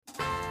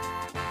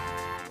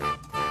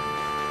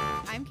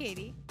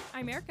Katie.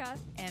 I'm Erica.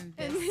 And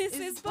And this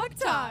is Book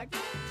Talk.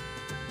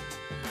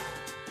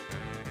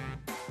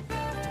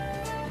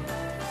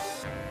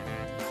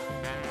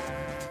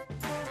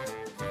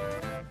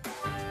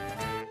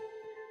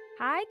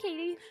 Hi,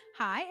 Katie.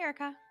 Hi,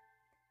 Erica.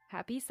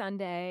 Happy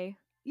Sunday.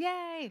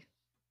 Yay.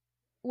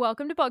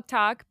 Welcome to Book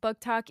Talk. Book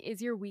Talk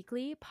is your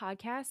weekly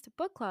podcast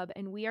book club,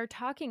 and we are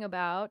talking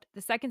about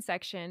the second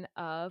section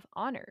of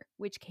Honor,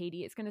 which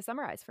Katie is going to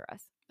summarize for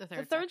us. The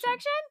The third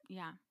section?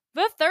 Yeah.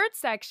 The third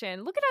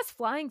section. Look at us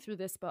flying through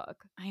this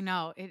book. I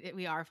know.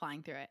 We are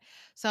flying through it.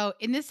 So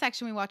in this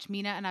section, we watch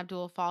Mina and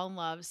Abdul fall in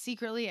love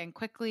secretly and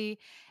quickly,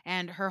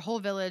 and her whole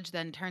village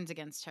then turns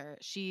against her.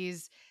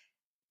 She's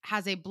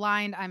has a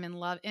blind I'm in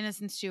love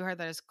innocence to her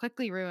that is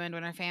quickly ruined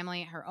when her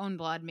family, her own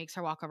blood, makes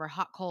her walk over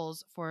hot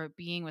coals for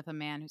being with a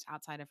man who's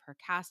outside of her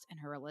caste and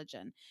her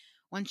religion.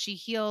 Once she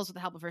heals with the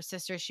help of her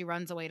sister, she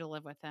runs away to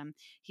live with him.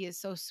 He is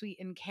so sweet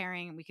and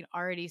caring. We can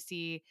already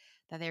see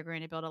that they're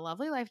going to build a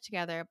lovely life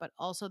together, but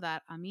also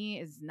that Ami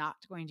is not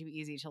going to be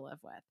easy to live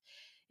with.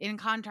 In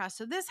contrast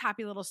to this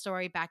happy little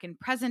story, back in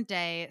present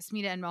day,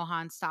 Smita and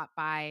Mohan stop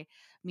by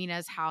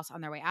Mina's house on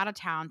their way out of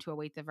town to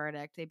await the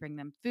verdict. They bring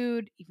them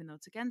food, even though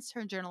it's against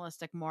her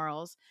journalistic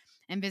morals,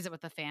 and visit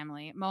with the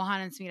family.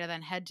 Mohan and Smita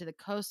then head to the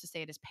coast to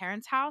stay at his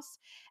parents' house.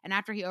 And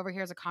after he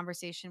overhears a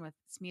conversation with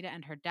Smita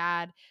and her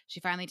dad, she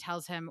finally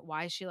tells him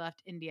why she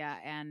left India.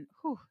 And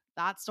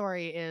that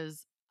story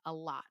is a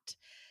lot.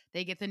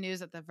 They get the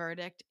news that the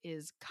verdict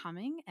is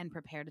coming and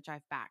prepare to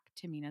drive back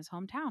to Mina's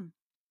hometown.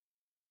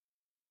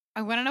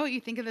 I want to know what you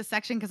think of this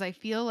section because I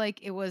feel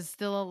like it was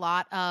still a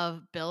lot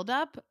of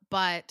buildup,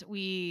 but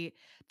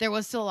there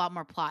was still a lot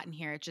more plot in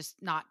here. It's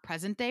just not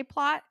present day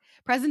plot.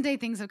 Present day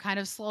things have kind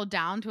of slowed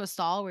down to a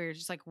stall where you're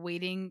just like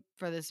waiting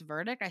for this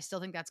verdict. I still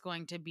think that's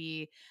going to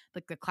be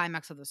like the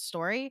climax of the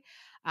story.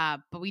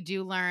 But we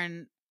do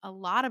learn a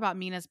lot about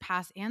Mina's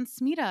past and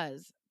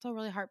Smita's. It's a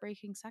really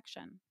heartbreaking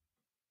section.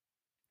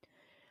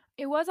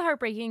 It was a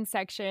heartbreaking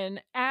section.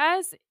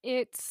 As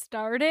it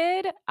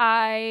started,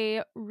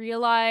 I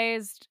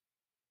realized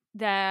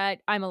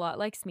that I'm a lot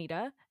like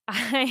Smita.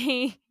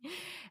 I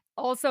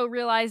also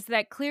realized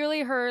that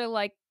clearly her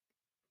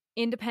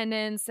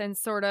independence and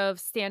sort of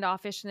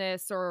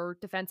standoffishness or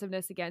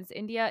defensiveness against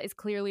India is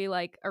clearly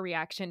like a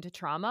reaction to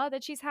trauma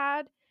that she's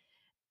had.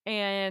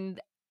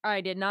 And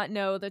I did not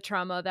know the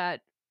trauma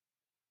that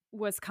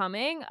was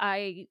coming.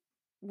 I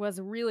was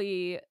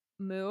really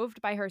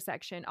moved by her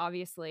section,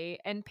 obviously,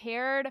 and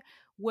paired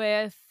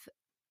with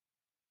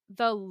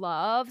the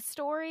love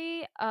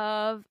story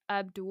of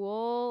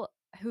Abdul,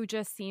 who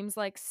just seems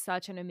like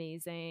such an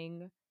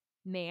amazing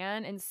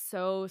man and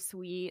so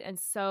sweet and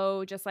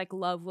so just like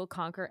love will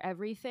conquer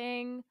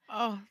everything.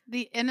 Oh,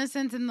 the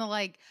innocence and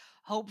the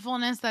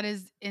hopefulness that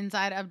is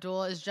inside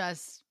Abdul is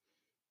just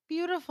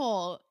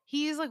beautiful.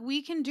 He's like,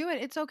 we can do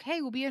it. It's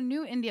okay. We'll be a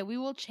new India. We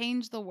will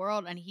change the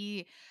world. And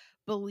he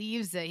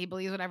believes it. He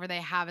believes whatever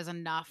they have is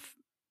enough.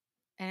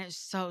 And it's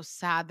so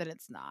sad that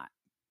it's not.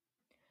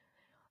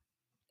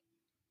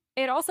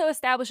 It also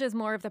establishes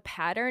more of the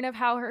pattern of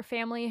how her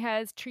family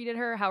has treated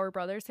her, how her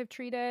brothers have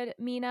treated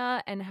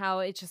Mina, and how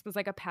it just was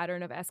like a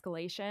pattern of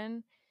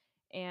escalation.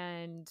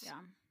 And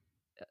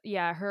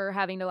yeah, her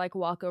having to like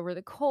walk over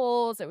the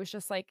coals. It was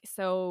just like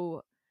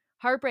so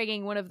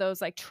heartbreaking. One of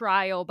those like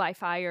trial by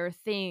fire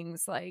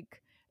things.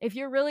 Like if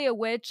you're really a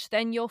witch,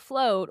 then you'll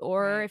float,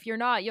 or if you're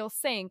not, you'll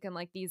sink. And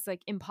like these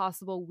like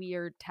impossible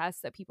weird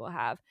tests that people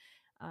have.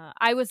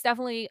 I was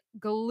definitely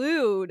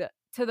glued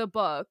to the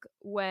book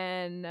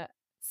when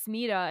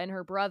Smita and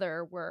her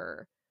brother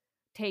were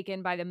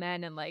taken by the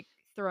men and like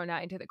thrown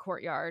out into the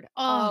courtyard.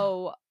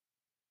 So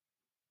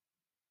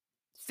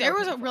there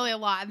was painful. really a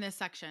lot in this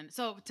section.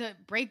 So to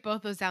break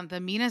both those down, the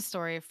Mina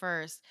story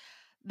first,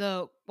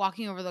 the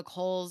walking over the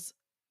coals,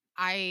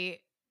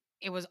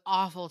 it was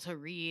awful to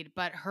read,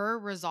 but her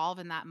resolve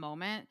in that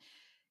moment,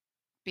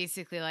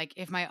 basically like,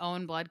 if my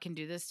own blood can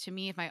do this to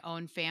me, if my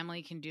own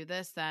family can do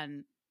this,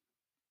 then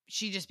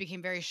she just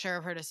became very sure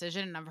of her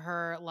decision and of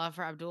her love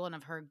for Abdul and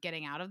of her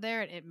getting out of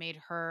there. It made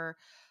her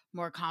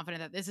more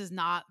confident that this is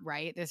not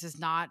right. This is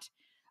not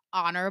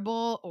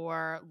honorable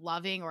or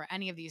loving or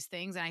any of these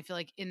things. And I feel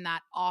like in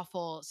that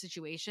awful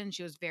situation,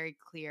 she was very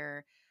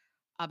clear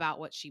about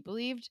what she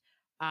believed.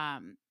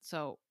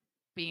 So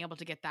being able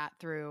to get that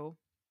through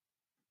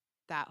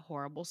that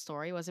horrible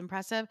story was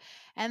impressive.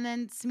 And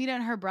then Smita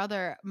and her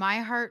brother, my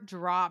heart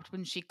dropped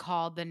when she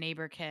called the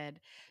neighbor kid,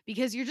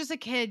 because you're just a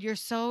kid. You're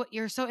so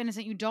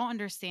innocent. You don't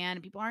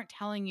understand. People aren't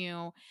telling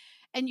you.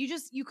 And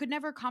you could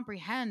never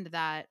comprehend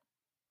that.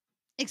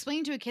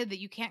 Explain to a kid that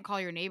you can't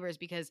call your neighbors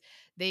because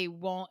they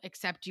won't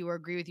accept you or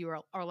agree with you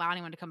or allow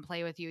anyone to come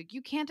play with you.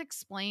 You can't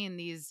explain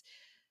these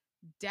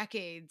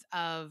decades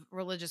of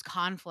religious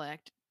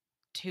conflict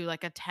to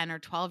like a 10 or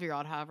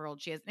 12-year-old, however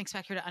old she is, and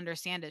expect her to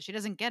understand it. She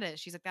doesn't get it.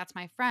 She's like, that's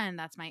my friend.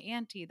 That's my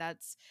auntie.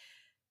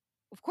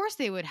 Of course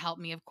they would help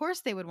me. Of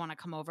course they would want to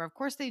come over. Of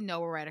course they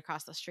know we're right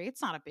across the street.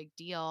 It's not a big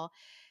deal.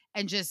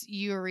 And just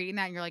you're reading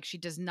that and you're like, she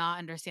does not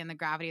understand the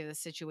gravity of the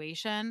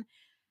situation.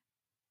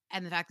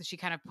 and the fact that she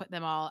kind of put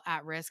them all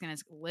at risk and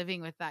is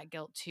living with that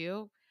guilt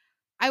too.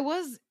 I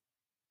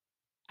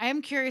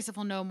am curious if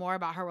we'll know more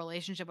about her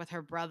relationship with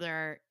her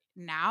brother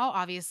now.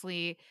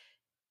 Obviously,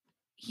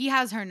 he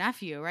has her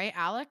nephew, right?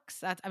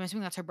 Alex. I'm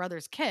assuming that's her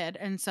brother's kid.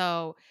 And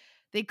so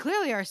they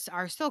clearly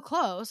are still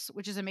close,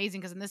 which is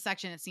amazing because in this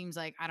section it seems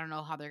like I don't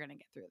know how they're going to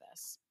get through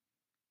this.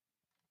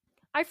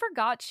 I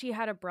forgot she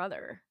had a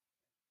brother.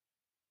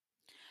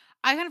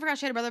 I kind of forgot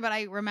she had a brother, but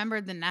I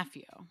remembered the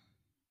nephew.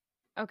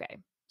 Okay.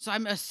 So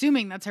I'm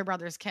assuming that's her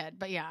brother's kid,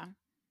 but yeah.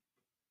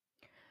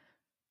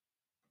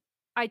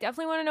 I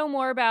definitely want to know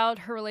more about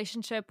her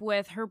relationship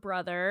with her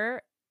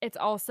brother. It's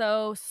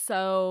also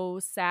so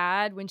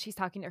sad when she's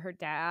talking to her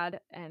dad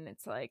and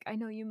it's like, I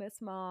know you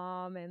miss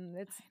mom and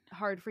it's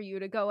hard for you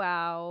to go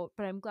out,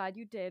 but I'm glad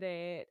you did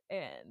it.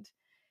 And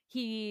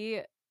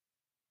he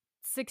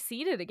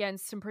succeeded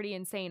against some pretty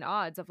insane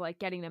odds of like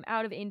getting them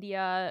out of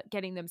India,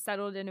 getting them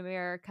settled in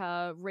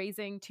America,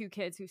 raising 2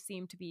 kids who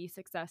seem to be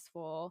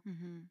successful.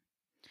 Mm-hmm.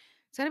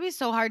 It's going to be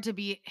so hard to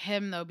beat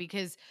him though,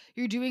 because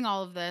you're doing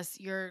all of this.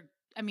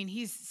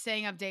 He's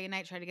staying up day and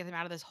night trying to get them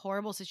out of this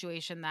horrible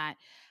situation that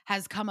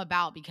has come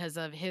about because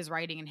of his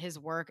writing and his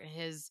work and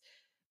his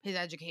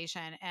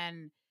education.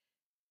 And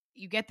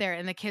you get there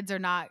and the kids are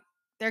not,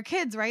 they're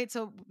kids, right?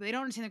 So they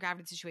don't understand the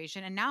gravity of the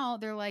situation. And now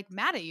they're like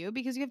mad at you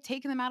because you have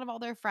taken them out of all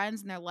their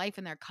friends and their life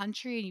and their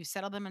country and you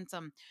settled them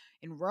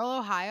in rural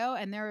Ohio.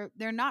 And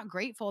they're not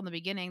grateful in the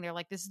beginning. They're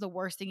like, this is the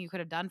worst thing you could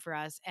have done for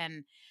us.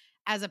 And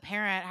as a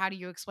parent, how do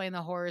you explain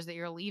the horrors that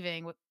you're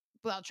leaving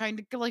without trying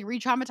to like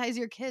re-traumatize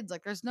your kids?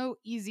 Like there's no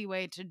easy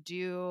way to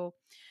do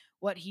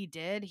what he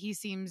did. He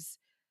seems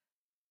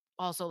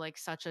also like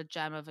such a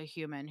gem of a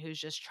human who's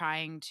just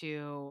trying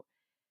to,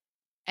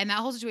 and that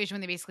whole situation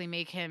when they basically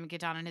make him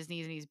get down on his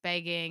knees and he's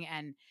begging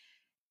and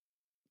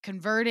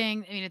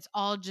converting. I mean, it's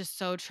all just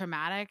so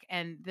traumatic.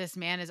 And this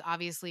man is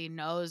obviously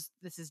knows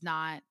this is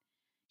not,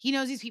 he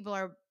knows these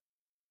people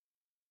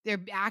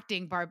they're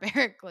acting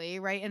barbarically,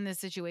 right, in this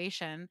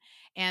situation.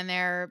 And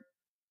they're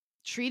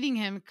treating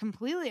him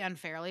completely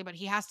unfairly, but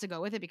he has to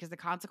go with it because the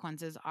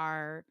consequences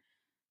are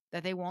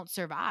that they won't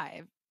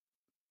survive.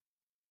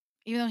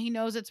 Even though he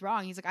knows it's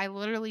wrong. He's like, I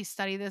literally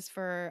study this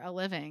for a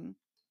living.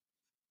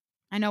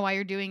 I know why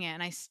you're doing it,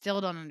 and I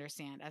still don't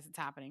understand as it's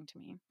happening to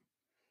me.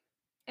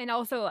 And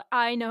also,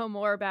 I know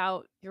more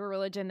about your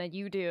religion than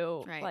you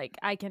do. Right. Like,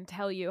 I can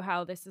tell you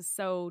how this is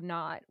so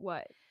not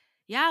what.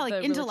 Yeah, like the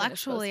religion is supposed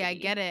intellectually, to I be.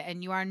 get it,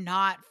 and you are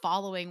not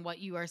following what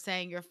you are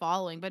saying you're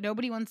following, but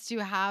nobody wants to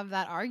have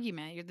that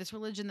argument. This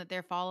religion that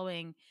they're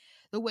following,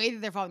 the way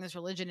that they're following this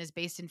religion is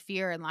based in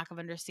fear and lack of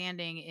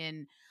understanding,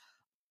 in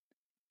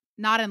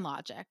not in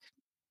logic.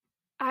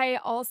 I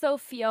also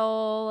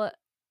feel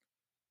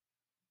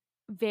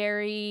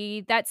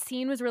that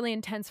scene was really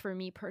intense for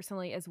me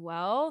personally as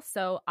well.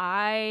 So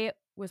I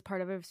was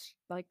part of a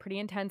like pretty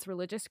intense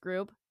religious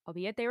group,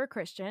 albeit they were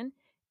Christian,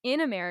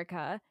 in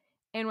America.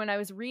 And when I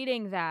was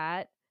reading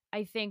that,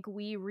 I think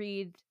we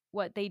read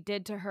what they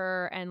did to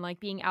her and like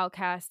being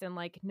outcast and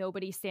like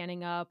nobody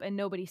standing up and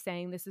nobody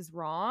saying this is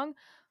wrong.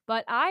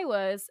 But I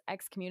was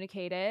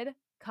excommunicated,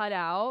 cut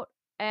out,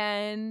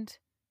 and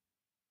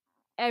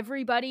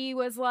everybody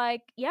was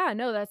like, yeah,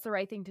 no, that's the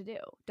right thing to do.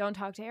 Don't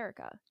talk to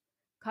Erica.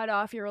 Cut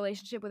off your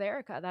relationship with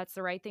Erica. That's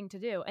the right thing to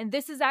do. And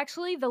this is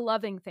actually the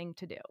loving thing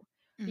to do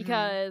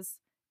because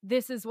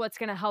this is what's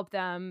going to help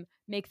them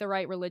make the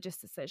right religious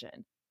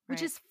decision,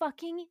 which is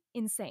fucking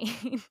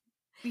insane.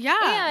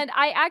 Yeah. And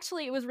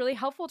it was really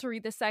helpful to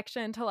read this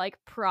section to like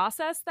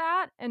process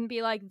that and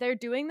be like, they're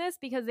doing this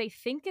because they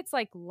think it's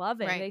like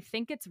loving. Right. They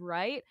think it's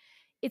right.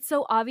 It's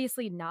so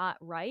obviously not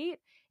right.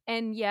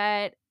 And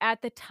yet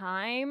at the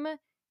time,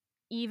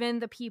 even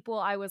the people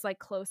I was like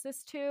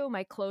closest to,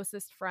 my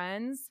closest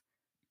friends,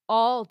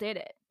 all did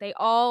it. They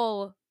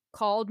all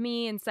called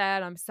me and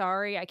said, I'm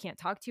sorry, I can't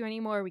talk to you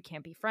anymore. We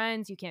can't be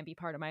friends. You can't be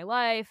part of my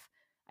life.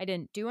 I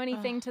didn't do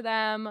anything to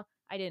them.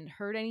 I didn't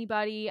hurt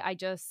anybody. I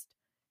just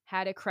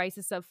had a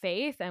crisis of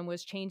faith and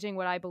was changing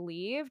what I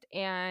believed.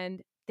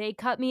 And they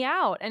cut me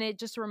out. And it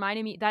just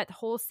reminded me, that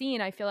whole scene,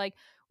 I feel like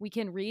we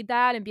can read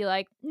that and be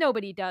like,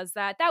 nobody does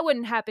that. That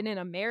wouldn't happen in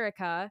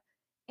America.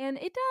 And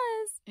it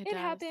does. It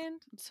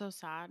happened. It's so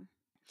sad.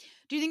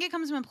 Do you think it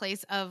comes from a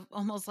place of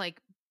almost like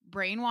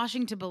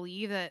brainwashing to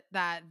believe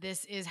that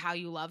this is how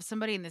you love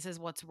somebody and this is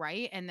what's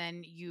right, and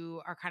then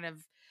you are kind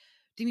of,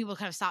 do people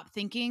kind of stop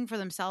thinking for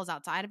themselves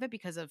outside of it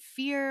because of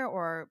fear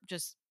or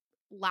just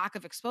lack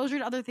of exposure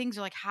to other things?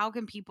 Or like, how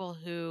can people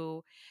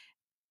who,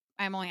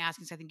 I'm only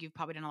asking because I think you've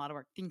probably done a lot of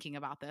work thinking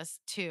about this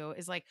too,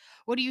 is like,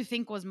 what do you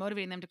think was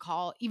motivating them to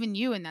call even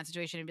you in that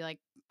situation and be like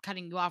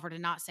cutting you off or to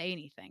not say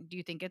anything? Do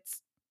you think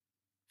it's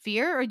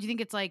fear, or do you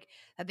think it's like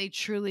that they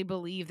truly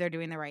believe they're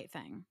doing the right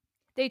thing?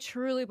 They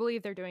truly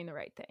believe they're doing the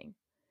right thing.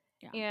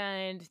 Yeah.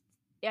 And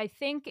I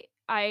think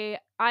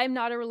I'm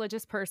not a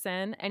religious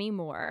person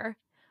anymore.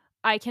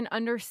 I can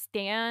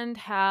understand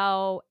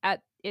how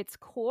at its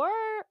core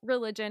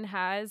religion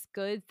has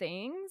good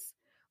things,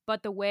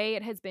 but the way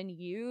it has been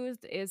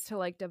used is to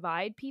like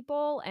divide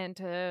people and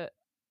to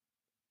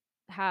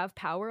have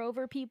power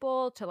over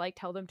people, to like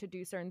tell them to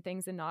do certain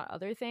things and not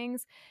other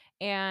things.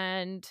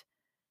 And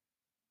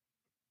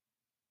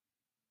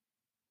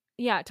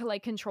yeah, to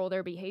like control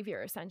their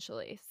behavior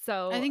essentially. I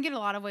So think in a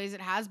lot of ways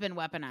it has been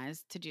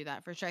weaponized to do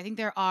that for sure. I think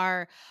there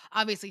are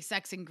obviously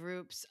sects and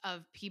groups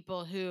of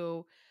people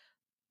who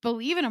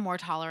believe in a more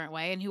tolerant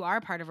way and who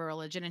are part of a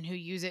religion and who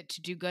use it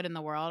to do good in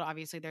the world.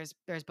 Obviously there's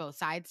both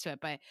sides to it,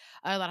 but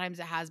a lot of times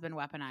it has been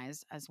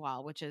weaponized as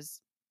well, which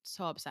is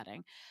so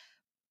upsetting.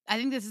 I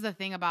think this is the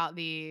thing about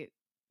the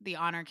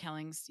honor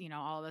killings,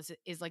 all of this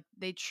is like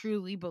they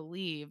truly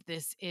believe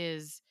this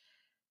is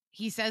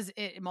he says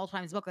it multiple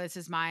times in the book, this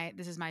is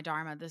my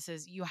dharma. This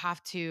is you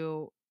have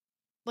to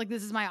like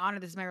this is my honor,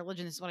 this is my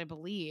religion, this is what I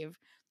believe.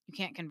 You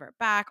can't convert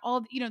back.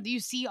 You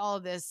see all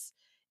of this,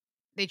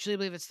 they truly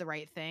believe it's the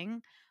right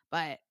thing.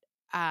 But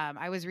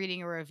I was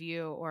reading a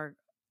review or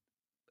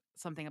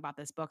something about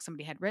this book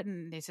somebody had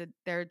written. They said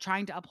they're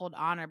trying to uphold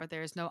honor, but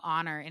there's no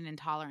honor in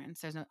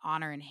intolerance. There's no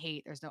honor in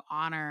hate. There's no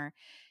honor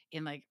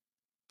in like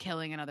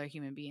killing another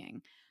human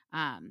being.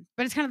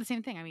 But it's kind of the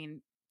same thing. I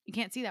mean, you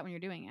can't see that when you're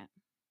doing it,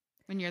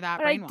 when you're that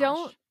but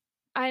brainwashed.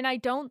 I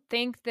don't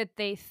think that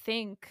they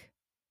think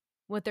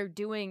what they're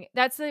doing,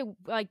 that's the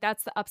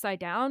upside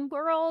down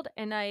world.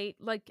 And I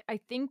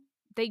think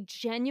they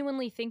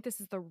genuinely think this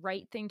is the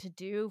right thing to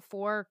do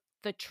for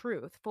the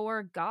truth,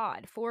 for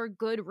God, for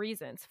good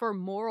reasons, for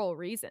moral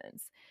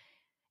reasons.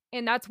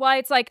 And that's why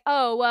it's like,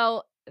 oh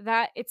well,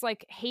 that it's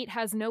like hate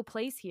has no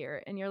place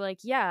here. And you're like,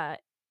 yeah,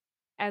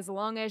 as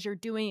long as you're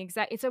doing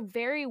it's a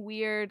very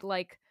weird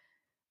like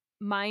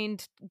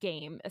mind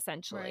game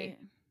essentially. Right.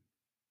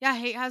 Yeah,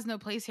 hate has no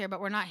place here,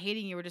 but we're not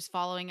hating you. We're just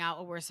following out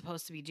what we're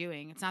supposed to be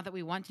doing. It's not that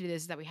we want to do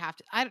this, it's that we have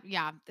to.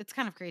 Yeah, it's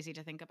kind of crazy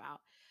to think about.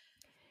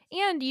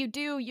 And you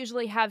do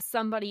usually have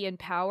somebody in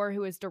power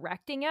who is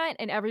directing it,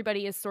 and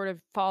everybody is sort of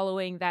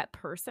following that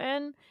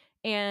person.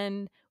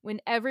 And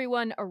when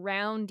everyone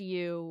around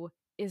you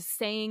is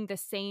saying the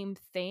same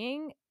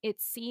thing, it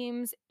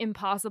seems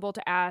impossible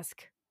to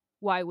ask,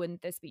 why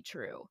wouldn't this be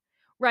true?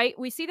 Right?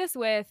 We see this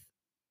with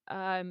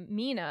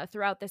Mina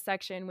throughout this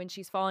section when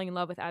she's falling in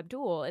love with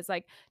Abdul. It's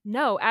like,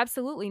 no,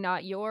 absolutely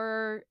not.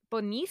 You're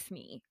beneath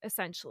me,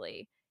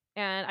 essentially.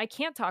 And I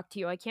can't talk to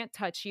you. I can't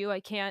touch you. I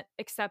can't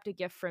accept a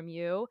gift from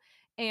you.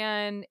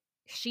 And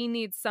she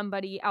needs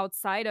somebody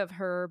outside of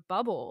her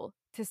bubble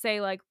to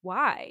say, like,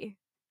 why?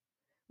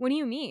 What do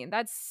you mean?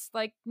 That's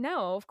like,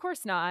 no, of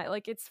course not.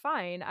 Like, it's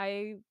fine.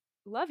 I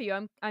love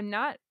you. I'm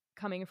not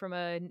coming from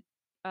a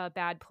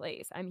bad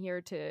place. I'm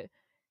here to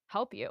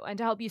help you and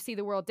to help you see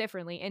the world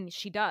differently. And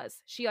she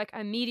does. She like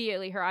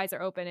immediately her eyes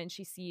are open and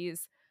she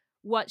sees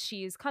what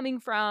she's coming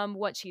from,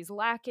 what she's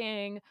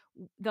lacking,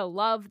 the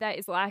love that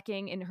is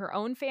lacking in her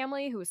own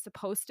family, who is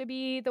supposed to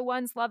be the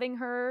ones loving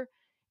her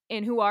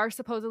and who are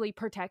supposedly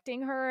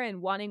protecting her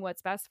and wanting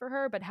what's best for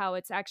her, but how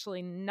it's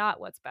actually not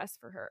what's best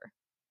for her.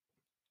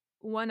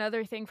 One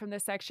other thing from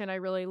this section I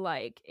really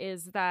like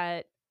is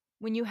that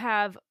when you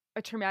have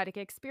a traumatic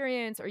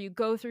experience or you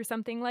go through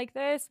something like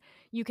this,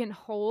 you can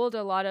hold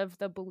a lot of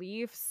the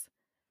beliefs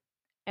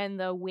and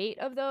the weight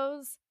of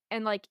those,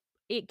 and like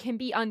it can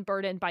be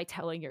unburdened by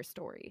telling your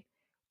story.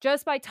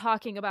 Just by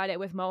talking about it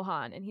with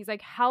Mohan. And he's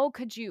like, how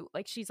could you?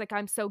 Like, she's like,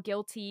 I'm so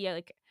guilty.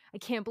 Like, I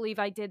can't believe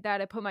I did that.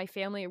 I put my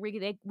family at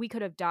risk. We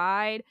could have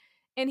died.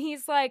 And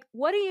he's like,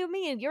 what do you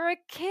mean? You're a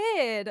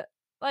kid.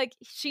 Like,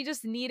 she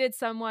just needed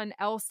someone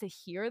else to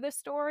hear the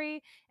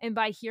story. And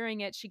by hearing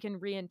it, she can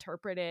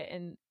reinterpret it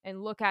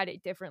and look at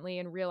it differently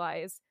and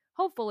realize,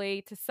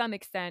 hopefully, to some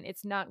extent,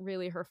 it's not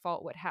really her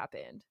fault what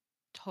happened.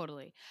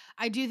 Totally.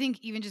 I do think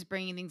even just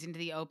bringing things into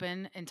the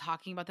open and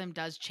talking about them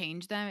does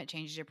change them. It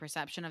changes your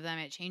perception of them.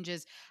 It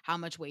changes how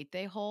much weight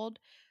they hold.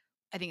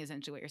 I think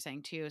essentially what you're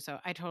saying too. So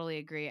I totally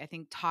agree. I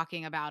think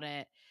talking about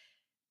it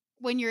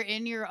when you're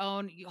in your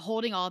own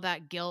holding all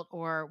that guilt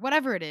or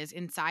whatever it is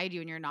inside you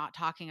and you're not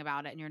talking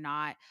about it and you're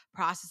not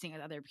processing it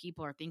with other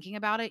people or thinking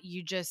about it,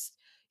 you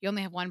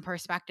only have one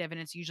perspective and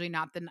it's usually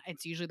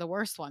the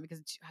worst one because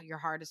it's your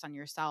hardest on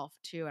yourself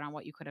too and on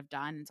what you could have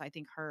done. And so I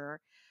think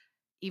her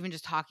even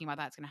just talking about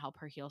that's going to help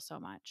her heal so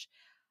much.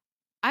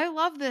 I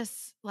love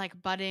this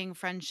like budding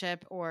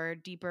friendship or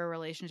deeper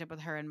relationship with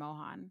her and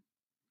Mohan.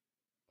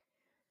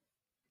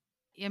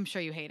 I'm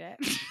sure you hate it.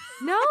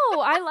 No,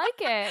 I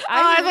like it.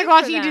 I I was like root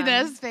for watching you do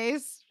them. this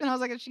face, and I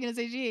was like, "Is she gonna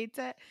say she hates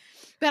it?"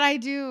 But I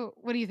do.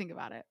 What do you think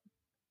about it?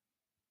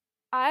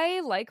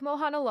 I like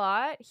Mohan a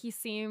lot. He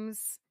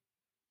seems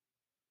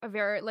a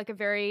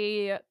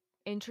very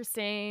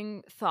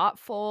interesting,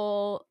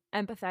 thoughtful,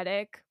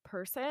 empathetic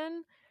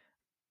person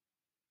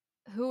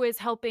who is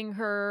helping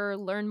her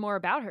learn more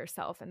about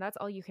herself, and that's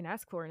all you can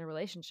ask for in a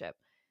relationship.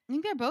 I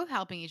think they're both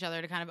helping each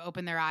other to kind of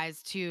open their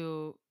eyes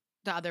to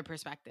the other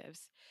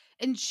perspectives.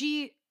 And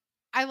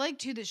I like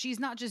too that she's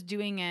not just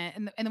doing it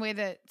in the way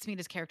that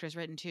Smita's character is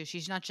written too.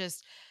 She's not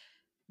just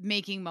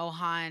making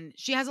Mohan,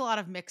 she has a lot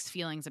of mixed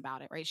feelings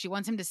about it, right? She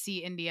wants him to see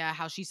India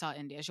how she saw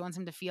India. She wants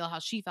him to feel how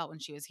she felt when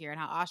she was here and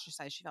how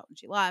ostracized she felt when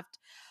she left.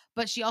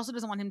 But she also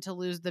doesn't want him to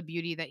lose the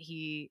beauty that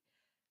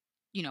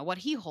what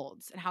he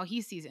holds and how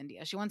he sees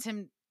India.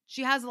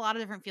 she has a lot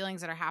of different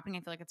feelings that are happening. I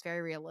feel like it's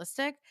very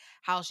realistic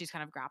how she's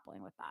kind of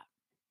grappling with that.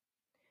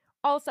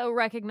 Also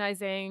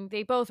recognizing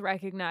they both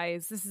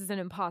recognize this is an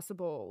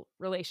impossible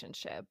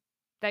relationship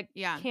that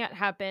Yeah. can't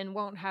happen,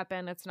 won't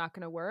happen, it's not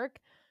going to work,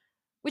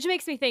 which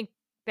makes me think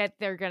that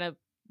they're going to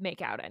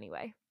make out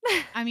anyway.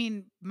 I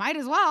mean, might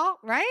as well,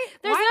 right?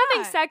 There's Why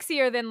nothing not?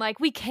 sexier than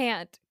like, we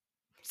can't,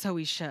 So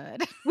we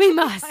should. we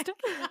must.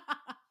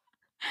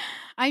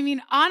 I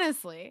mean,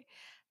 honestly,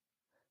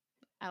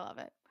 I love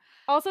it.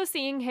 Also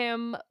seeing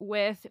him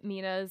with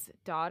Mina's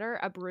daughter,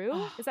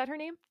 Abreu, is that her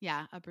name?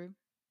 Yeah, Abreu.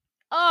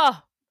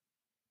 Oh,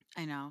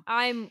 I know.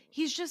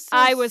 He's just so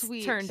I was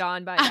sweet. turned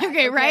on by that.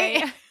 Okay,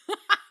 right?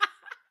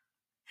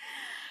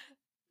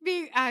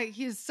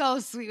 He's so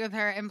sweet with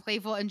her and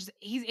playful, and just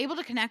he's able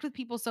to connect with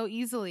people so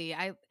easily.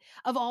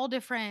 Of all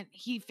different,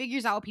 he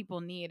figures out what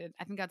people need. And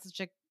I think that's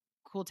such a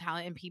cool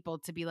talent in people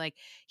to be like,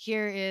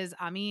 here is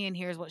Ami, and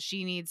here's what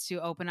she needs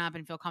to open up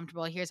and feel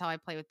comfortable. Here's how I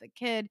play with the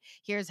kid.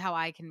 Here's how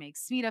I can make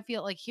Smita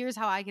feel like. Here's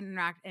how I can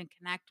interact and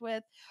connect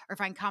with or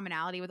find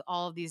commonality with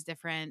all these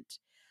different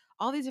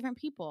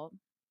people.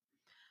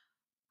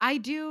 I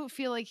do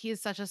feel like he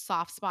is such a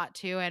soft spot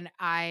too, and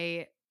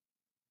I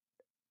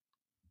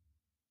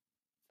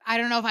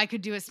don't know if I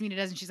could do what Smita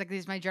does. And she's like,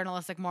 these are my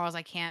journalistic morals.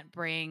 I can't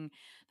bring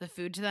the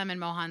food to them.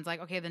 And Mohan's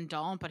like, okay, then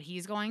don't. But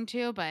he's going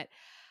to. But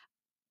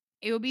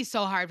it would be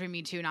so hard for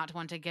me too not to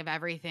want to give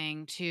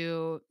everything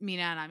to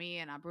Mina and Ami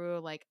and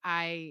Abreu. Like,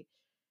 I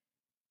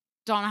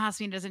don't know how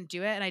Smita doesn't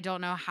do it. And I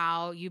don't know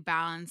how you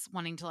balance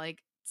wanting to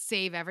like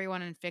save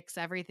everyone and fix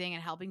everything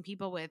and helping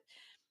people with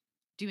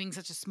doing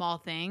such a small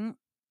thing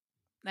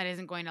that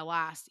isn't going to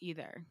last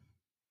either.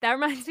 That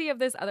reminds me of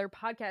this other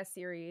podcast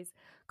series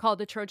called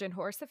The Trojan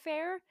Horse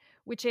Affair,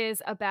 which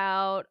is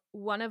about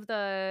one of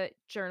the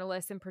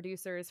journalists and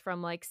producers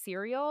from like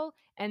Serial,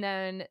 and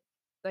then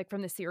like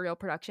from the Serial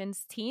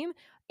productions team,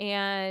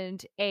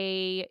 and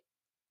a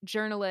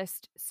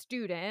journalist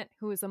student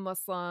who is a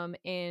Muslim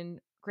in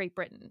Great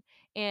Britain.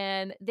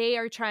 And they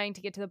are trying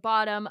to get to the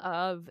bottom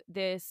of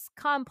this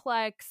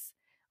complex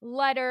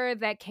letter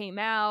that came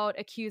out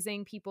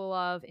accusing people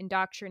of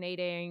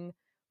indoctrinating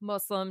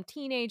Muslim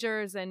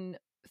teenagers and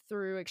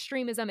through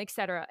extremism,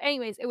 etc.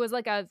 Anyways, it was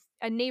like a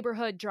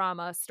neighborhood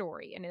drama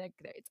story, and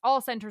it's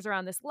all centers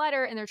around this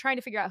letter, and they're trying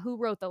to figure out who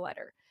wrote the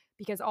letter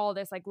because all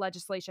this like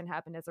legislation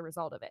happened as a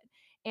result of it.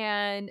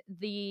 And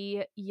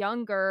the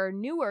younger,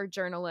 newer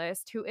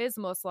journalist who is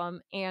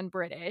Muslim and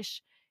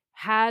British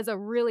has a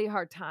really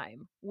hard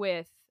time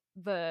with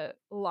the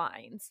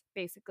lines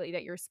basically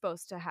that you're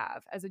supposed to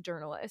have as a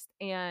journalist.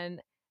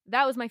 And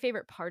that was my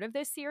favorite part of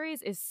this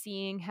series, is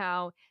seeing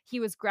how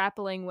he was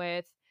grappling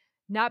with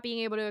not being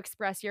able to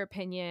express your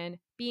opinion,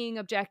 being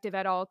objective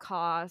at all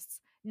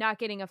costs, not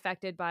getting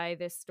affected by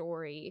this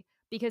story,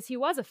 because he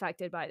was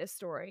affected by this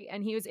story.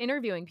 And he was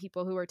interviewing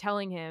people who were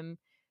telling him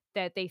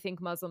that they think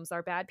Muslims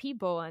are bad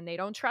people and they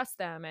don't trust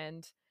them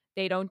and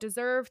they don't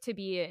deserve to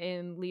be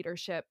in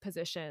leadership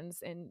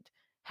positions. And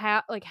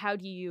how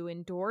do you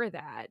endure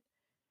that?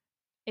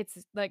 It's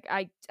like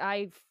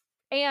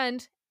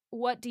and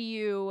what do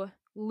you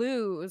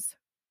lose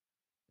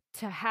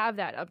to have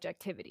that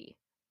objectivity,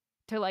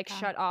 to like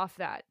shut off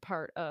that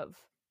part of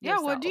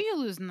yourself? What do you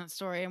lose in that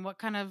story, and what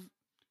kind of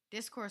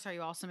discourse are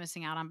you also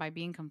missing out on by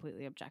being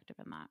completely objective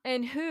in that?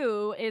 And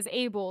who is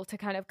able to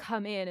kind of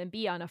come in and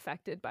be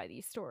unaffected by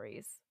these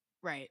stories?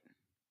 Right.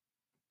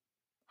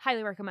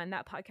 Highly recommend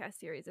that podcast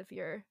series if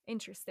you're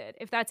interested,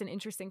 if that's an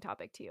interesting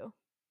topic to you.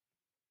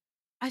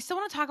 I still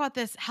want to talk about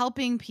this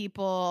helping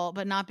people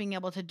but not being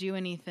able to do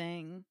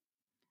anything.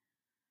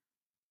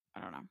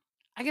 I don't know.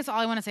 I guess all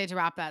I want to say to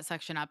wrap that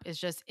section up is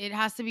just it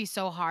has to be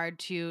so hard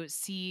to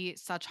see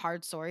such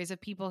hard stories of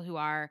people who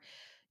are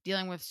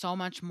dealing with so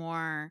much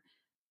more,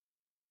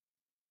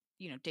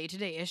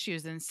 day-to-day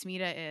issues than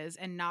Smita is,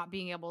 and not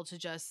being able to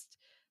just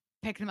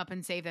pick them up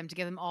and save them, to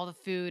give them all the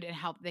food and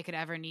help they could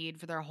ever need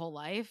for their whole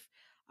life.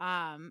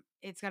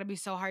 It's got to be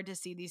so hard to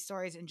see these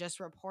stories and just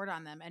report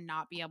on them and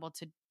not be able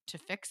to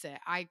fix it.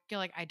 I feel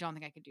like I don't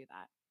think I could do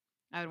that.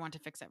 I would want to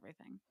fix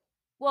everything.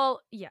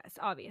 Well, yes,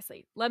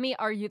 obviously. Let me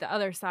argue the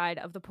other side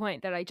of the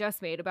point that I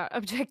just made about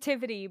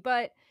objectivity,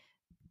 but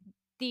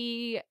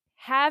the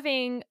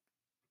having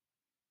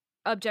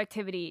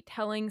objectivity,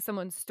 telling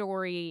someone's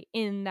story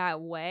in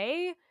that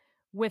way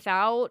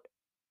without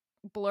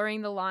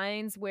blurring the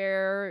lines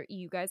where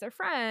you guys are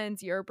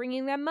friends, you're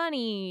bringing them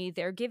money,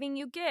 they're giving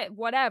you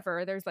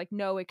whatever, there's like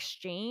no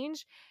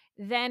exchange,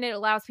 then it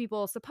allows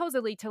people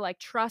supposedly to like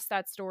trust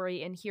that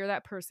story and hear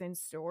that person's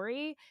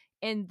story.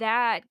 And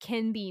that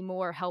can be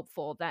more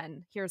helpful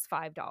than here's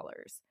 $5,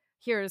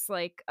 here's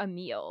like a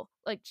meal.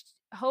 Like,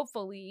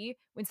 hopefully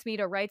when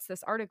Smita writes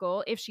this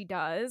article, if she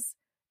does,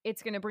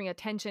 it's going to bring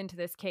attention to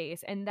this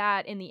case, and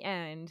that in the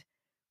end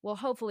will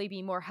hopefully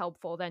be more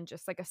helpful than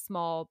just like a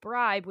small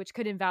bribe, which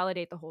could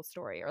invalidate the whole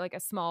story, or like a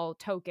small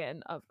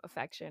token of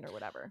affection or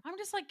whatever. I'm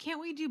just like, can't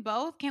we do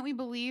both? Can't we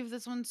believe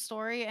this one's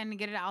story and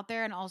get it out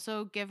there and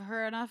also give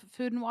her enough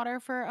food and water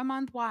for a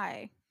month?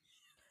 Why?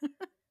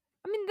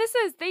 I mean,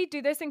 they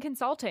do this in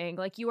consulting.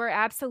 Like, you are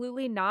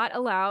absolutely not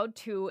allowed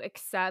to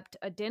accept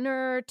a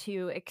dinner,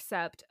 to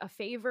accept a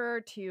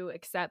favor, to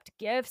accept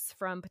gifts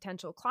from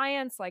potential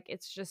clients. Like,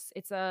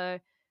 it's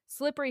a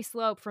slippery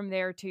slope from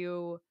there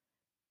to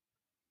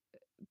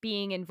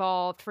being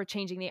involved, for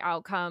changing the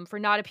outcome, for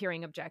not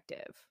appearing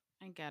objective.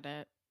 I get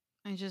it.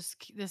 This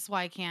is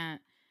why I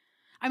can't.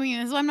 I mean,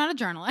 this is why I'm not a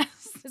journalist.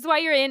 That's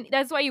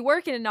why you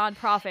work in a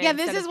nonprofit Yeah, instead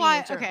this of is being why.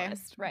 a Okay.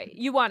 journalist, right?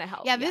 You want to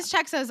help. Yeah, this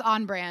checks as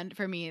on brand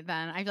for me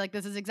then. I feel like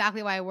this is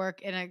exactly why I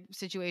work in a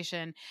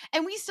situation.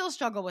 And we still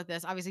struggle with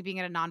this, obviously,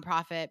 being at a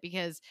nonprofit,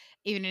 because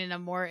even in a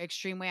more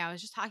extreme way, I was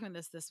just talking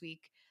about this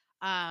week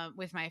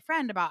with my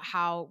friend about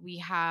how we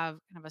have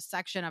kind of a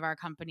section of our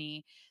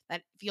company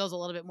that feels a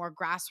little bit more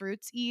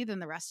grassroots-y than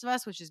the rest of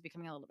us, which is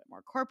becoming a little bit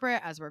more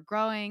corporate as we're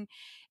growing.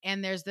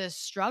 And there's this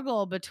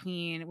struggle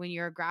between when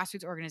you're a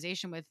grassroots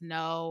organization with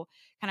no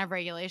kind of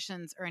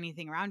regulations or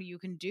anything around you, you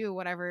can do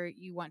whatever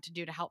you want to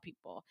do to help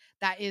people.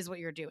 That is what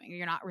you're doing.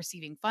 You're not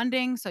receiving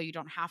funding, so you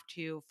don't have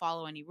to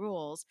follow any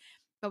rules.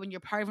 But when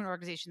you're part of an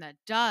organization that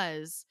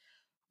does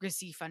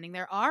receive funding,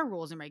 there are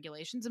rules and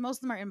regulations, and most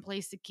of them are in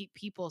place to keep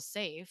people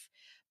safe.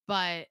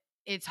 But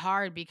it's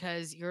hard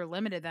because you're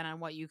limited then on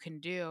what you can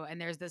do. And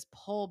there's this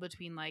pull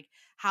between like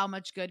how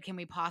much good can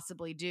we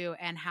possibly do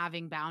and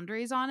having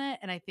boundaries on it.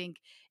 And I think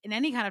in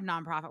any kind of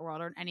nonprofit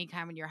world, or in any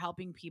kind when you're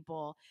helping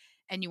people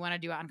and you want to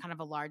do it on kind of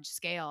a large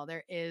scale,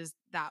 there is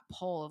that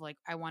pull of like,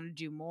 I want to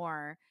do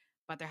more,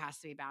 but there has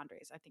to be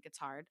boundaries. I think it's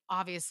hard.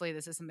 Obviously,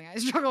 this is something I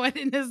struggle with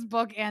in this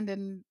book and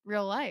in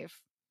real life.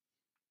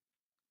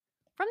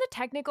 From the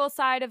technical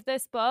side of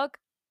this book,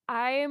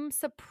 I'm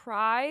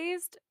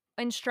surprised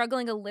and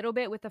struggling a little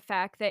bit with the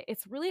fact that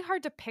it's really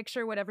hard to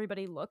picture what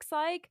everybody looks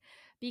like,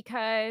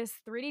 because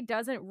 3D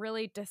doesn't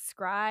really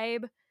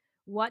describe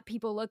what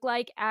people look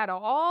like at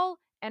all.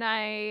 And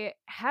I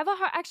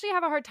actually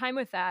have a hard time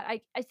with that.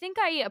 I think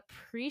I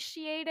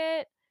appreciate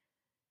it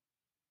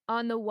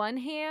on the one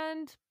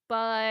hand,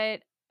 but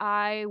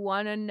I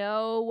want to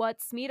know what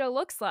Smita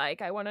looks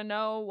like. I want to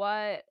know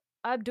what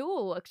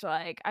Abdul looks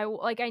like.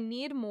 I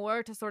need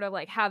more to sort of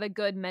like have a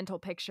good mental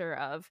picture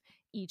of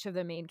each of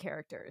the main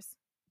characters.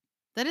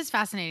 That is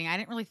fascinating. I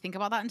didn't really think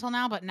about that until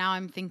now, but now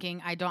I'm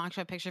thinking I don't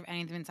actually have a picture of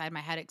anything inside my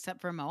head except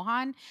for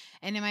Mohan.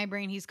 And in my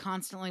brain, he's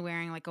constantly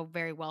wearing like a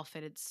very well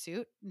fitted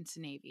suit. It's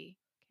navy.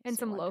 And So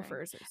some wondering.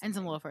 loafers or something. And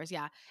some loafers.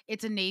 Yeah.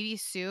 It's a navy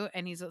suit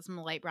and he's got some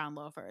light brown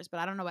loafers, but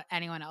I don't know what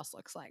anyone else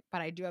looks like.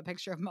 But I do have a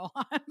picture of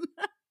Mohan.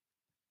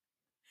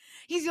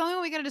 He's the only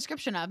one we get a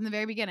description of in the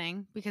very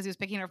beginning because he was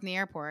picking her up from the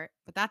airport.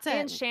 But that's it.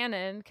 And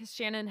Shannon, because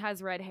Shannon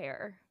has red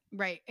hair.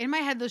 Right. In my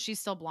head, though,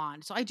 she's still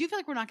blonde. So I do feel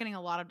like we're not getting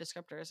a lot of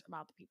descriptors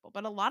about the people,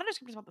 but a lot of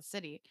descriptors about the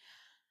city.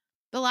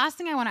 The last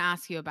thing I want to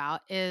ask you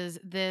about is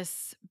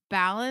this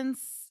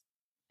balance.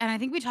 And I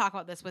think we talk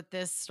about this with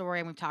this story,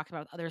 and we've talked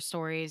about other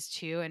stories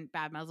too, and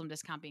Bad Muslim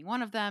Discount being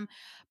one of them.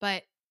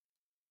 But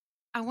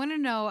I want to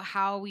know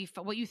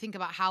what you think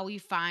about how we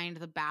find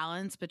the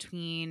balance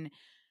between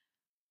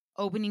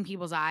opening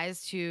people's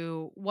eyes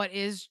to what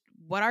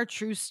are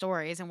true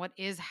stories and what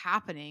is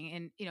happening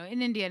in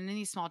India and in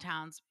these small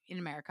towns in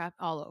America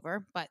all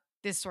over, but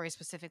this story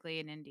specifically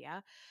in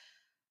India,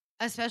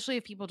 especially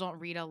if people don't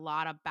read a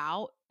lot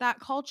about that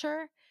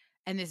culture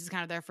and this is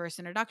kind of their first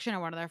introduction or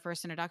one of their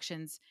first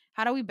introductions.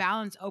 How do we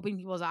balance opening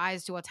people's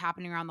eyes to what's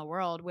happening around the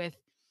world with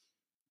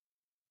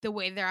the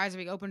way their eyes are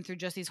being opened through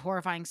just these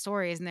horrifying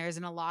stories, and there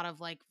isn't a lot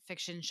of like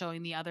fiction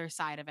showing the other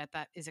side of it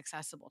that is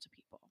accessible to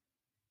people?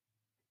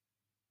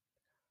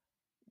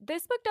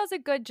 This book does a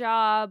good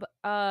job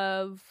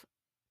of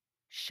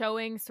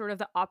showing sort of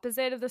the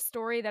opposite of the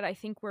story that I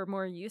think we're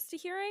more used to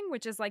hearing,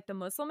 which is like the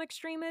Muslim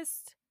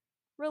extremist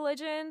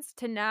religions,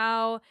 to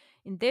now,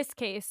 in this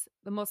case,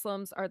 the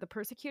Muslims are the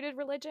persecuted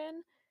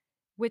religion,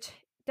 which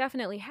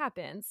definitely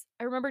happens.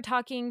 I remember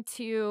talking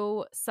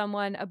to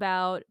someone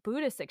about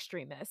Buddhist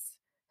extremists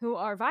who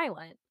are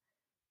violent,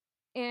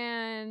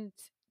 and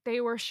they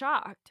were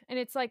shocked. And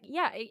it's like,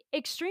 yeah,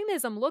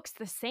 extremism looks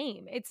the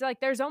same. It's like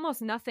there's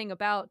almost nothing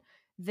about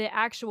the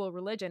actual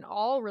religion.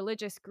 All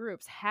religious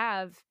groups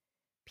have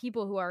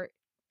people who are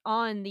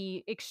on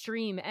the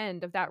extreme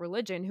end of that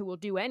religion who will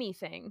do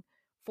anything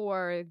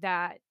for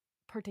that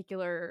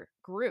particular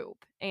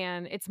group.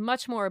 And it's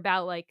much more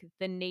about like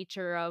the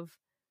nature of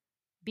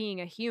being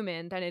a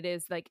human than it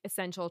is like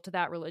essential to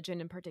that religion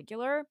in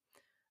particular.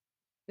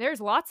 There's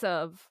lots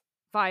of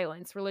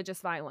violence, religious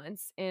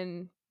violence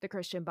in the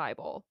Christian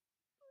Bible.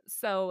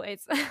 So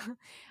it's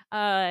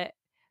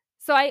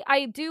so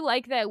I do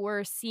like that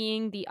we're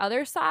seeing the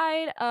other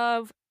side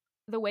of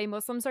the way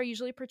Muslims are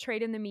usually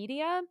portrayed in the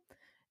media.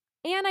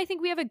 And I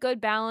think we have a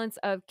good balance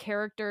of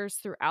characters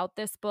throughout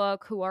this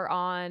book who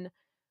are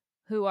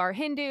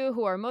Hindu,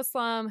 who are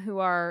Muslim, who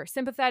are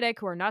sympathetic,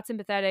 who are not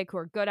sympathetic, who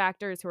are good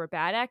actors, who are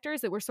bad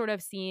actors, that we're sort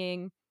of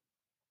seeing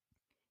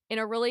in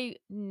a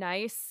really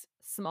nice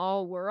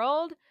small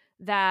world,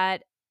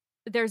 that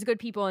there's good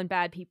people and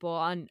bad people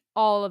on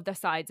all of the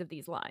sides of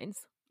these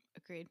lines.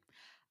 Agreed.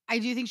 I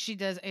do think she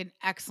does an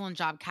excellent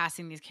job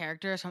casting these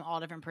characters from all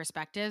different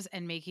perspectives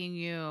and making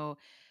you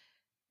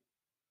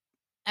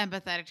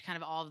empathetic to kind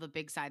of all of the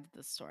big sides of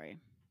the story.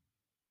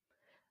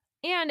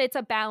 And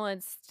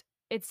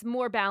it's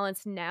more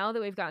balanced now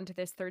that we've gotten to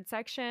this third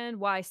section.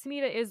 Why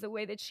Smita is the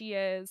way that she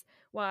is,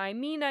 why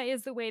Meena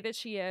is the way that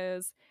she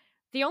is.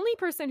 The only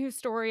person whose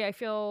story I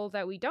feel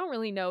that we don't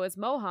really know is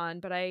Mohan,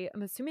 but I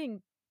am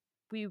assuming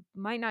we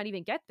might not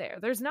even get there.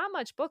 There's not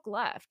much book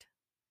left.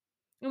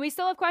 And we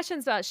still have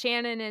questions about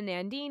Shannon and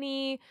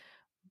Nandini.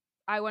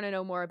 I want to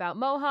know more about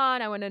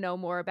Mohan. I want to know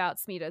more about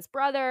Smita's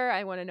brother.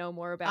 I want to know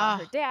more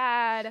about her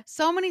dad.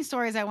 So many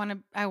stories I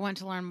want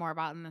to learn more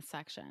about in this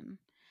section.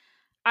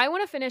 I'm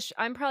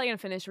probably going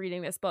to finish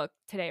reading this book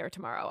today or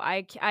tomorrow.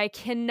 I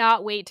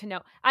cannot wait to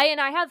know. I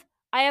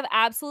have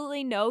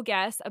absolutely no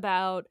guess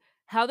about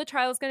how the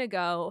trial is going to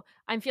go.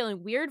 I'm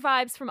feeling weird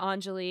vibes from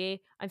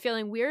Anjali. I'm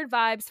feeling weird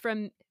vibes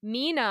from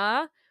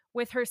Meena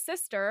with her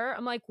sister.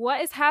 I'm like,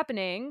 what is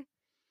happening?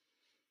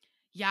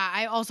 Yeah,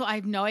 I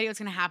have no idea what's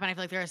going to happen. I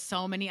feel like there are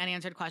so many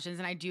unanswered questions,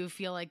 and I do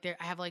feel like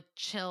I have like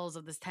chills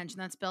of this tension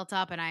that's built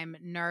up, and I'm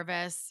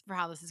nervous for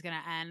how this is going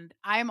to end.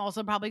 I'm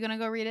also probably going to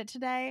go read it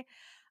today.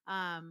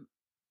 I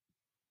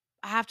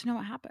have to know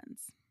what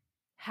happens.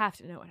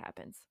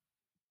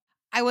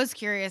 I was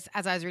curious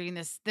as I was reading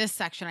this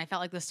section. I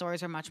felt like the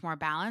stories were much more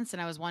balanced,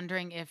 and I was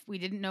wondering if we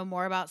didn't know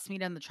more about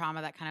Smita and the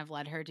trauma that kind of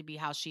led her to be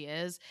how she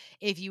is,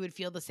 if you would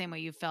feel the same way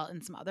you felt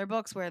in some other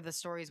books where the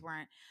stories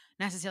weren't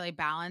necessarily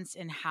balanced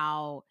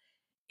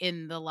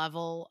in the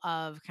level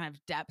of kind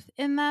of depth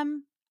in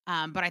them.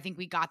 But I think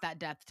we got that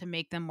depth to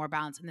make them more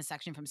balanced in this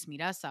section from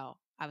Smita. So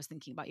I was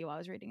thinking about you while I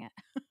was reading it.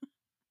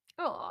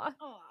 Aww.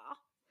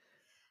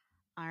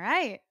 All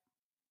right.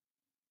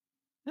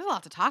 There's a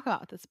lot to talk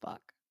about with this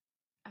book.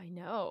 I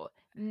know.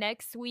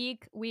 Next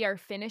week, we are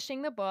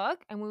finishing the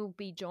book, and we will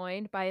be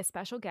joined by a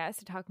special guest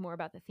to talk more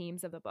about the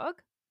themes of the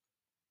book.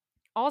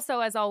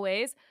 Also, as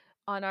always,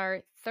 on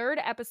our third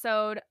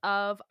episode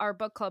of our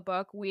book club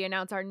book, we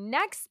announce our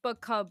next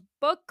book club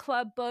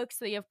book,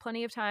 so you have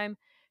plenty of time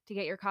to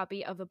get your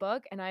copy of the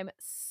book. And I'm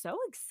so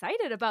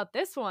excited about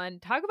this one.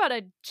 Talk about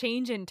a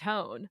change in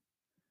tone.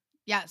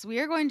 Yes, we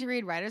are going to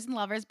read Writers and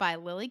Lovers by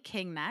Lily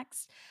King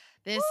next.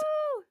 This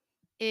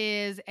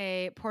is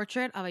a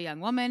portrait of a young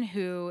woman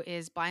who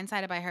is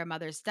blindsided by her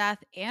mother's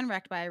death and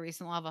wrecked by a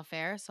recent love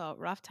affair, so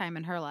rough time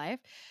in her life.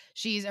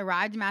 She's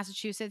arrived in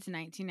Massachusetts in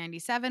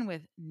 1997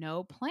 with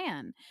no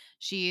plan.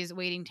 She's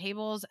waiting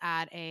tables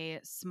at a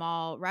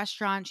small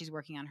restaurant. She's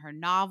working on her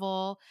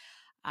novel,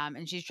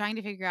 and she's trying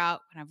to figure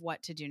out kind of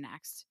what to do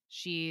next.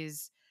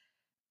 She's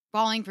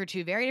falling for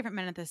two very different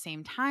men at the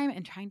same time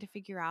and trying to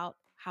figure out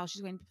how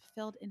she's going to be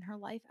fulfilled in her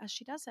life as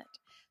she does it.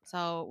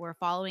 So we're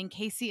following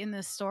Casey in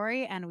this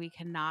story, and we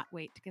cannot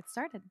wait to get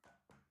started.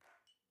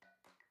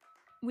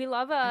 We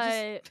love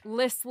a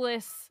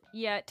listless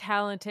yet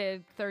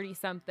talented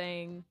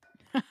 30-something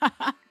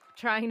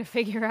trying to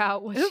figure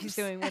out what she's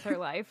doing with her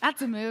life.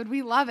 That's a mood.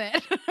 We love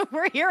it.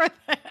 We're here with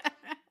it.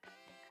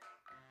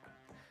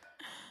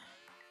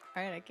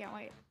 All right, I can't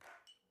wait.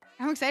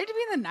 I'm excited to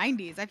be in the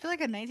 90s. I feel like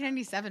a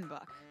 1997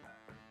 book.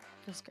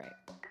 Feels great.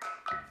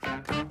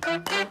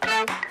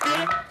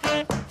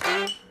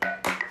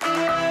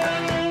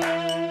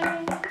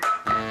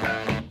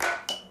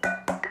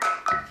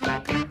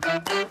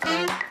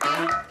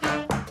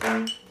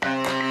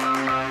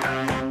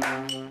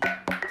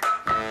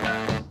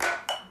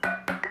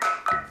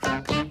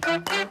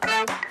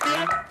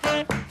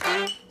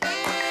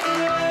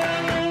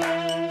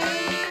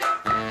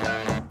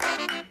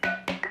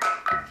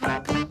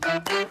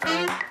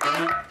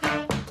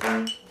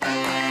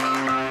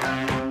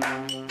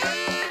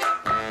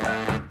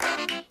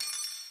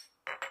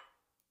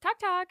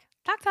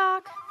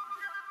 Talk.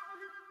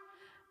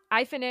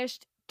 I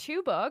finished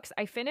 2 books.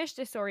 I finished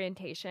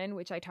Disorientation,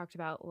 which I talked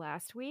about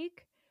last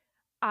week.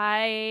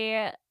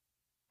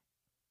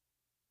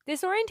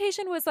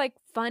 Disorientation was like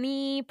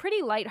funny,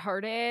 pretty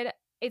lighthearted.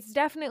 It's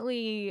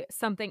definitely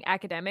something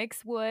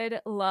academics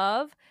would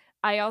love.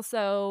 I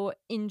also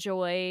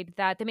enjoyed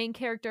that the main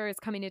character is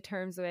coming to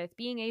terms with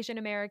being Asian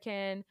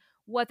American,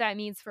 what that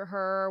means for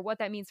her, what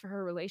that means for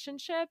her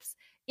relationships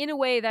in a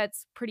way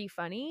that's pretty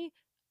funny.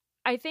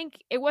 I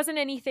think it wasn't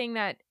anything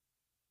that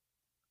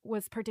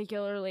was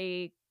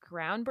particularly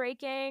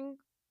groundbreaking,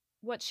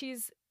 what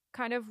she's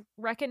kind of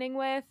reckoning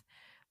with,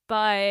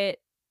 but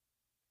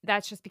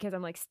that's just because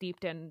I'm like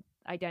steeped in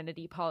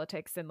identity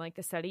politics and like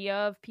the study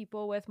of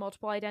people with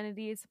multiple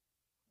identities.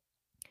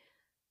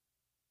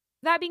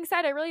 That being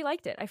said, I really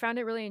liked it. I found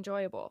it really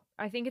enjoyable.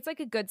 I think it's like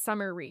a good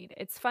summer read.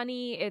 It's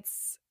funny,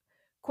 it's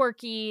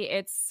quirky,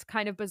 it's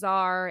kind of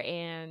bizarre,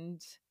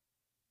 and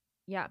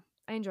yeah,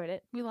 I enjoyed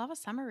it. We love a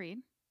summer read.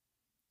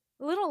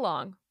 A little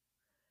long.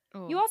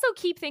 Ooh. You also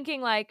keep thinking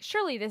like,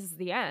 surely this is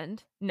the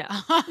end. No.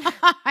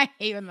 I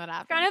hate when that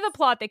happens. Kind of the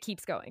plot that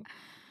keeps going.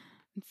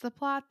 It's the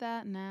plot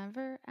that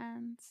never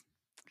ends.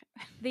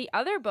 The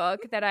other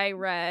book that I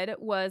read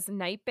was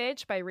Night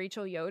Bitch by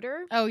Rachel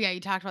Yoder. Oh yeah,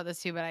 you talked about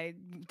this too, but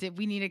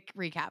we need a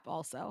recap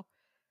also.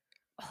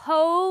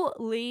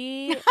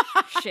 Holy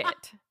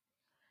shit.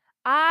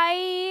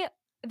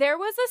 There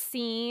was a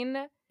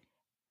scene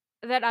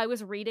that I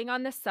was reading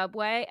on the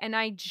subway, and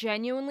I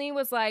genuinely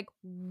was like,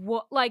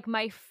 what? Like,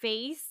 my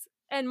face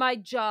and my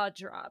jaw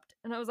dropped.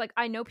 And I was like,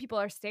 I know people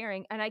are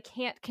staring, and I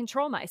can't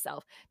control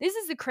myself. This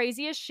is the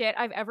craziest shit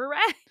I've ever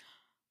read.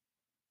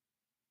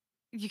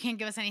 You can't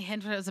give us any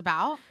hint what it was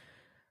about?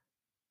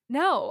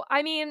 No,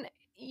 I mean,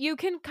 you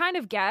can kind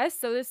of guess.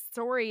 So this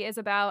story is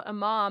about a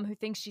mom who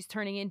thinks she's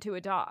turning into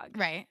a dog.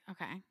 Right.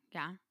 Okay.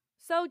 Yeah.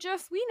 So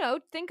just,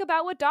 think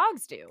about what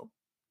dogs do.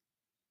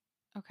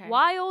 Okay.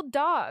 Wild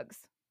dogs.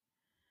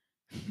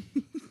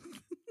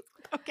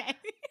 Okay.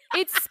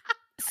 It's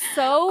I'll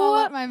so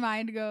let my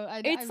mind go.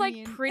 it's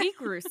like pretty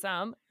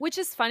gruesome, which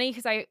is funny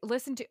because I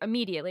listened to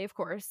immediately, of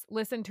course,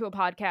 listened to a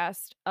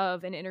podcast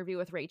of an interview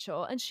with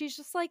Rachel, and she's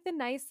just like the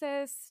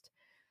nicest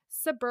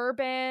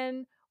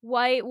suburban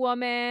white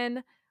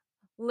woman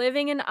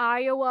living in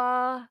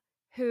Iowa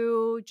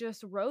who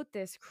just wrote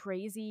this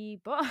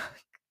crazy book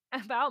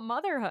about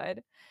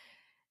motherhood.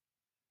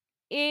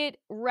 It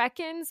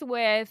reckons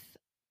with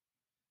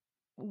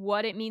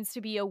what it means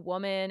to be a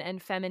woman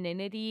and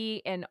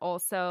femininity, and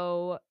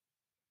also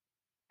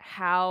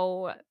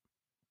how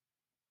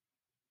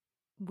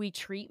we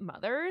treat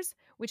mothers,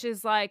 which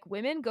is like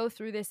people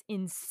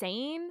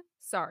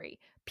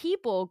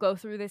go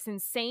through this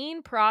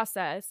insane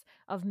process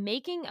of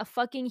making a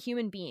fucking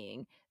human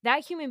being.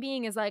 That human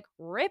being is like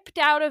ripped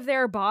out of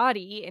their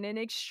body in an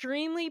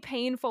extremely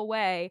painful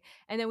way.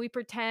 And then we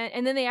pretend,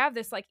 and then they have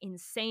this like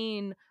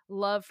insane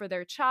love for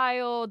their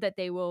child that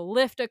they will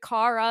lift a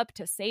car up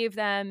to save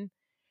them.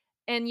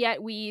 And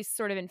yet we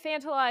sort of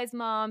infantilize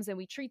moms, and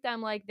we treat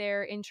them like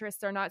their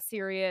interests are not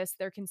serious,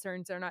 their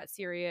concerns are not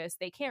serious,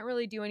 they can't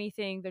really do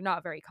anything, they're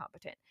not very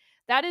competent.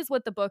 That is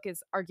what the book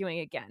is arguing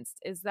against,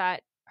 is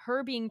that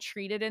her being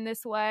treated in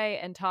this way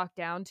and talked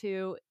down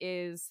to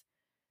is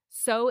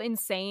so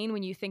insane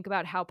when you think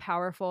about how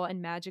powerful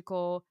and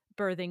magical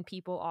birthing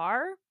people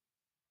are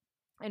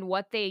and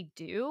what they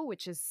do,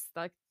 which is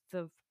like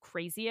the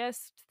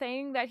craziest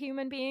thing that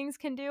human beings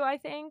can do, I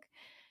think.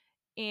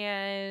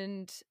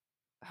 And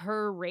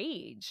her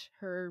rage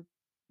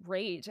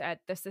at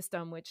the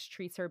system which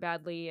treats her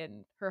badly,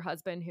 and her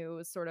husband who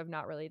is sort of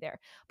not really there.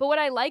 But what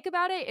I like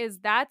about it is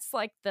that's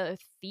like the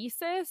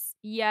thesis,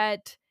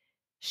 yet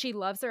she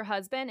loves her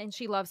husband and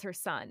she loves her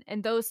son,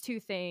 and those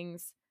two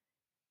things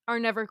are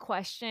never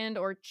questioned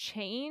or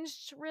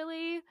changed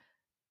really.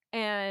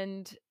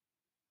 And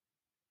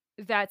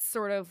that's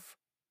sort of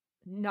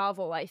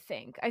novel, I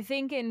think. I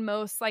think in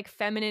most like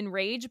feminine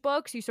rage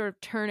books, you sort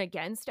of turn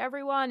against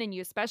everyone, and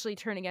you especially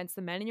turn against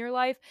the men in your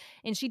life.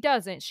 And she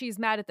doesn't. She's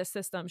mad at the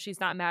system.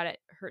 She's not mad at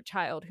her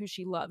child, who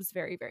she loves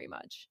very, very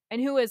much,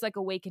 and who is like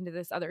awakened to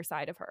this other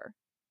side of her.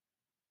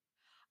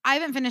 I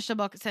haven't finished a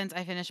book since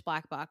I finished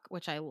Black Buck,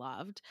 which I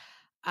loved.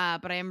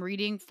 But I am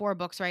reading 4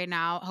 books right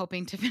now,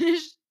 hoping to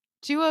finish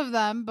 2 of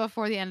them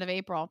before the end of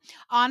April.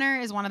 Honor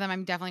is one of them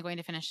I'm definitely going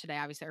to finish today.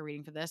 Obviously, I'm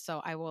reading for this, so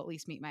I will at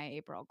least meet my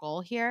April goal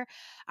here.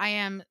 I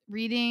am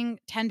reading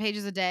 10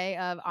 pages a day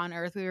of On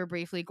Earth We Were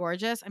Briefly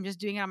Gorgeous. I'm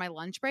just doing it on my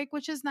lunch break,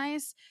 which is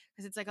nice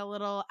because it's like a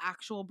little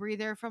actual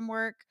breather from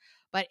work.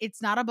 But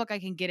it's not a book I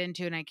can get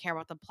into and I care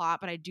about the plot,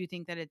 but I do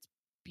think that it's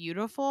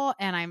beautiful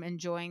and I'm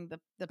enjoying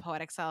the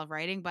poetic style of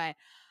writing, but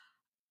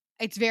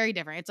it's very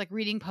different. It's like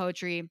reading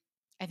poetry.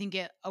 I think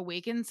it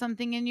awakens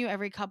something in you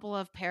every couple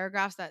of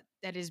paragraphs that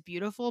is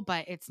beautiful,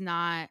 but it's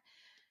not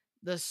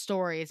the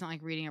story. It's not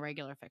like reading a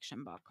regular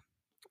fiction book.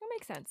 That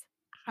makes sense.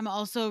 I'm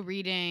also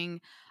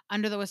reading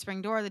Under the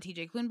Whispering Door, the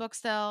TJ Klune book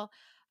still,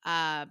 but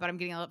I'm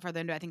getting a little further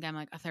into it. I think I'm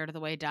like a third of the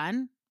way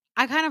done.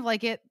 I kind of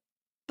like it.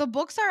 The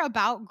books are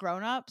about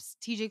grown-ups.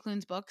 TJ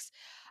Klune's books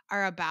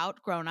are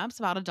about grown-ups,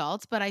 about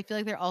adults, but I feel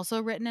like they're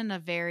also written in a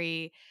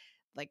very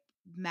like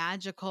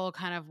magical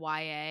kind of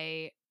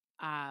YA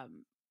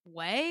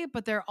way,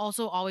 but they're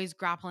also always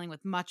grappling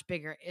with much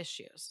bigger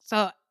issues.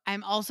 So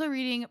I'm also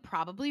reading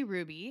Probably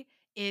Ruby.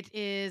 It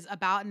is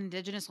about an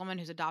indigenous woman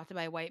who's adopted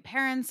by white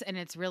parents, and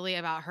it's really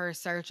about her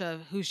search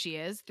of who she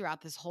is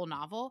throughout this whole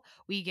novel.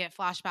 We get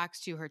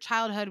flashbacks to her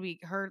childhood,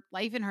 her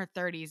life in her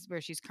 30s,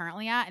 where she's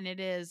currently at, and it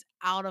is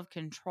out of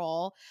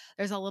control.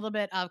 There's a little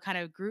bit of kind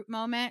of group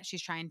moment.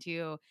 She's trying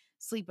to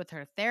sleep with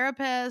her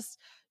therapist.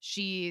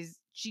 She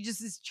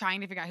just is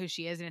trying to figure out who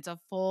she is, and it's a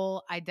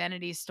full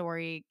identity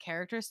story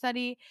character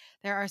study.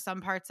 There are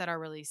some parts that are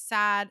really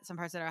sad, some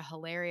parts that are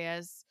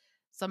hilarious,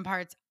 some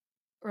parts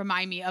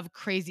remind me of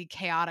crazy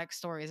chaotic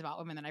stories about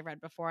women that I've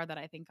read before that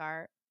I think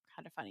are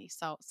kind of funny.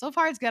 So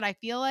far it's good. I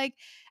feel like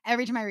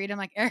every time I read, I'm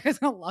like, Erica's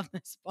gonna love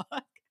this book.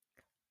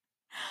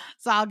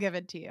 So I'll give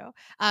it to you.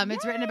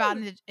 It's written about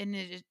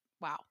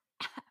wow.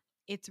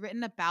 It's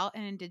written about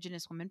an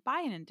indigenous woman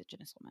by an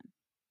indigenous woman.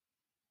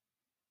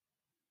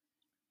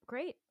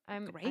 Great.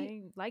 Great.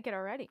 I like it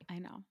already. I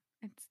know.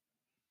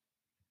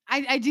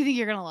 I do think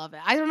you're gonna love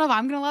it. I don't know if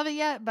I'm gonna love it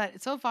yet,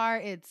 but so far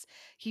it's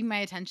keeping my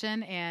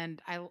attention,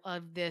 and I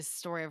love this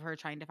story of her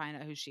trying to find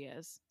out who she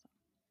is.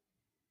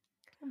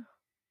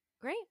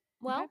 Great.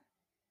 Well, Okay.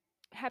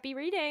 happy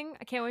reading.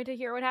 I can't wait to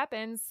hear what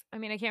happens. I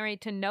mean, I can't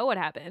wait to know what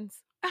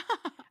happens.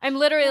 I'm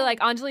literally like,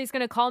 Anjali's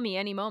going to call me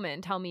any moment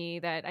and tell me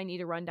that I need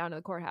to run down to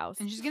the courthouse.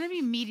 And she's going to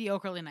be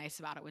mediocrely nice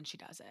about it when she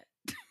does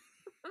it.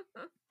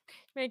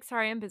 Like,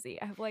 sorry, I'm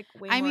busy. I have like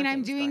way I more mean, I'm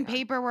things doing going on.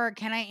 paperwork.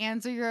 Can I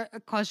answer your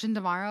question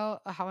tomorrow?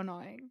 How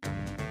annoying.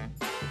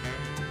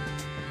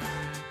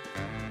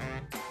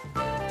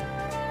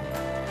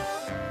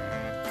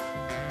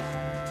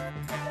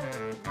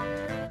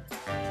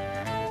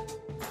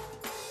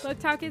 Book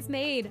Talk is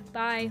made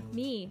by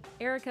me,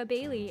 Erica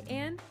Bailey,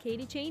 and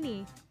Katie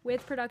Cheney,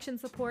 with production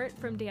support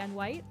from Dan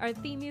White. Our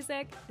theme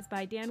music is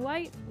by Dan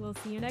White. We'll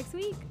see you next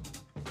week.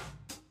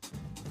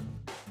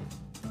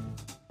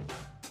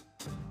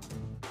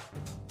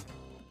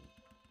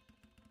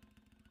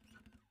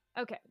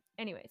 Okay,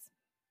 anyways.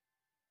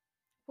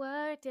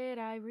 What did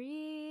I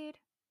read?